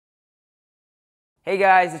Hey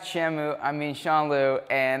guys, it's Sean Lew,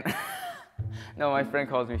 and no, my friend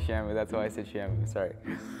calls me Shamu, that's why I said Shamu, sorry.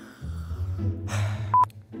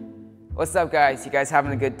 What's up guys? You guys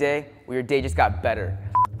having a good day? Well, your day just got better.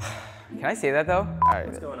 Can I say that though? Alright.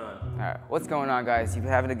 What's going on? Alright, what's going on guys? You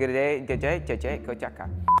having a good day?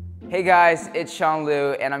 Hey guys, it's Sean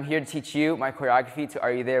Lew, and I'm here to teach you my choreography to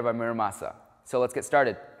Are You There by Mura Masa. So let's get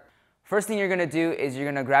started. First thing you're gonna do is you're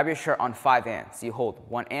gonna grab your shirt on 5 and. So you hold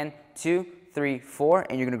 1 and, 2, 3, 4,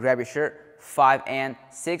 and you're gonna grab your shirt 5 and,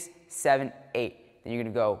 6, 7, 8. Then you're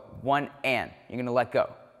gonna go 1 and. You're gonna let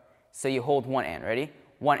go. So you hold 1 and. Ready?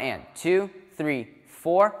 1 and, 2, 3,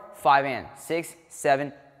 4, 5 and, 6,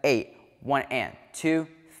 7, 8. 1 and, 2,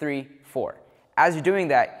 3, 4. As you're doing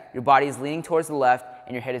that, your body is leaning towards the left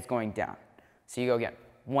and your head is going down. So you go again.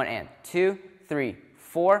 1 and, 2, 3,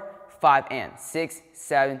 4, 5 and, 6,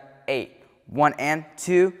 7, 8. 1 and,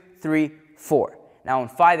 2, 3, 4. Now on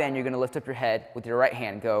 5 and, you're going to lift up your head with your right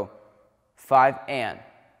hand. Go 5 and.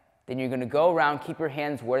 Then you're going to go around, keep your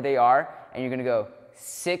hands where they are, and you're going to go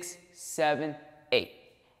 6, 7, 8.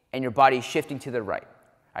 And your body is shifting to the right. All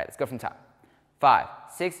right, let's go from top. 5,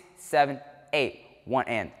 6, 7, 8. 1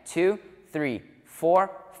 and, 2, 3,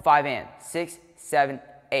 4, 5 and, 6, 7,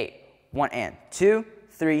 8. 1 and, 2,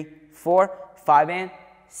 3, 4, 5 and,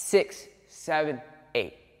 6, 7,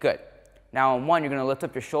 8. Good. Now on 1, you're going to lift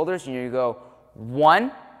up your shoulders and you're going to go 1.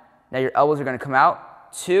 Now your elbows are going to come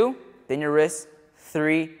out. 2, then your wrists.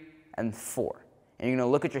 3, and 4. And you're going to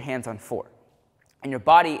look at your hands on 4. And your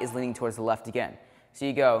body is leaning towards the left again. So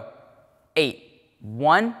you go 8.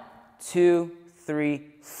 1, 2, 3,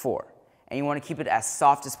 4. And you want to keep it as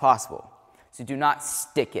soft as possible. So do not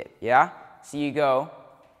stick it, yeah? So you go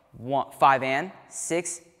 5 and,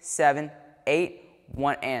 6, 7, 8.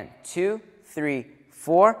 1 and, 2, 3,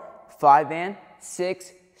 4, 5 and,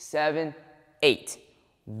 6, 7, 8.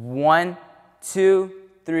 1, 2,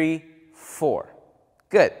 3, 4.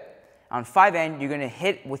 Good. On 5 and, you're going to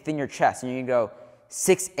hit within your chest, and you're going to go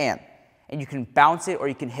 6 and you can bounce it or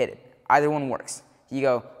you can hit it. Either one works. You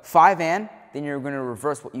go 5 and, then you're going to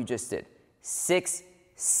reverse what you just did. 6,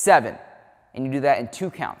 7, and you do that in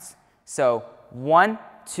 2 counts. So 1,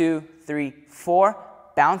 2, 3, 4,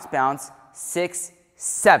 bounce, bounce, 6,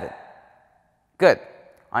 7. Good.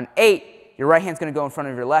 On 8, your right hand's going to go in front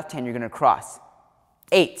of your left hand. You're going to cross.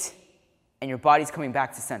 8. And your body's coming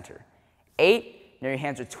back to center. 8. Now your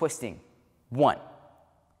hands are twisting. 1.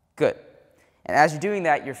 Good. And as you're doing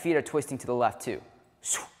that, your feet are twisting to the left too.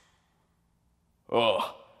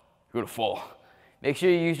 Oh, you're going to fall. Make sure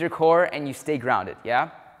you use your core and you stay grounded,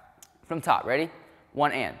 yeah? From top, ready?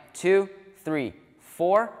 1 and, 2, 3,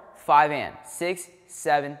 4, 5 and, 6,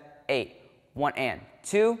 7, 8. 1 and,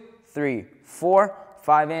 2, 3, 4,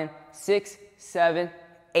 5 and, 6, 7,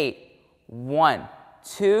 8. 1,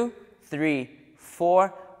 2, 3,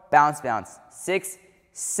 4, bounce, bounce. 6,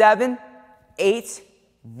 7, 8.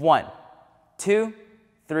 1, 2,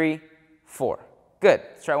 3, 4. Good.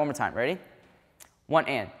 Let's try it one more time. Ready? 1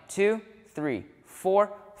 and, 2, 3,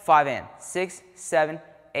 4, 5 and, 6, 7,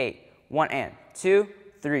 8. 1 and, 2,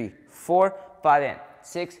 3, 4, 5 and,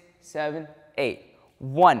 6, 7, 8.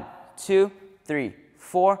 1, 2, 3,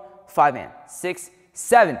 4, 5 and, 6,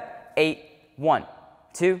 7, 8. 1,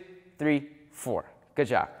 2, 3, 4. Good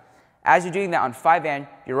job. As you're doing that on 5 and,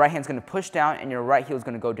 your right hand's going to push down and your right heel is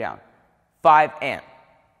going to go down. 5 and.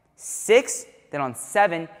 6, then on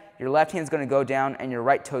 7, your left hand's going to go down and your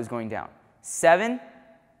right toe is going down. 7, then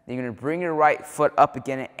you're going to bring your right foot up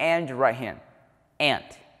again and your right hand. And.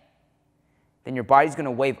 Then your body's going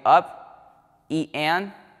to wave up, E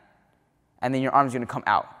and then your arm's going to come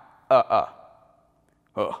out.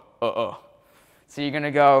 So you're going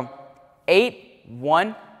to go 8,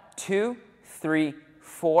 1, 2, 3,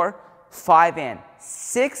 4, 5 and,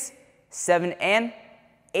 6, 7 and,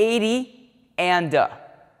 80 and.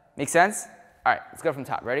 Make sense? All right, let's go from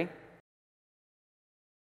top. Ready?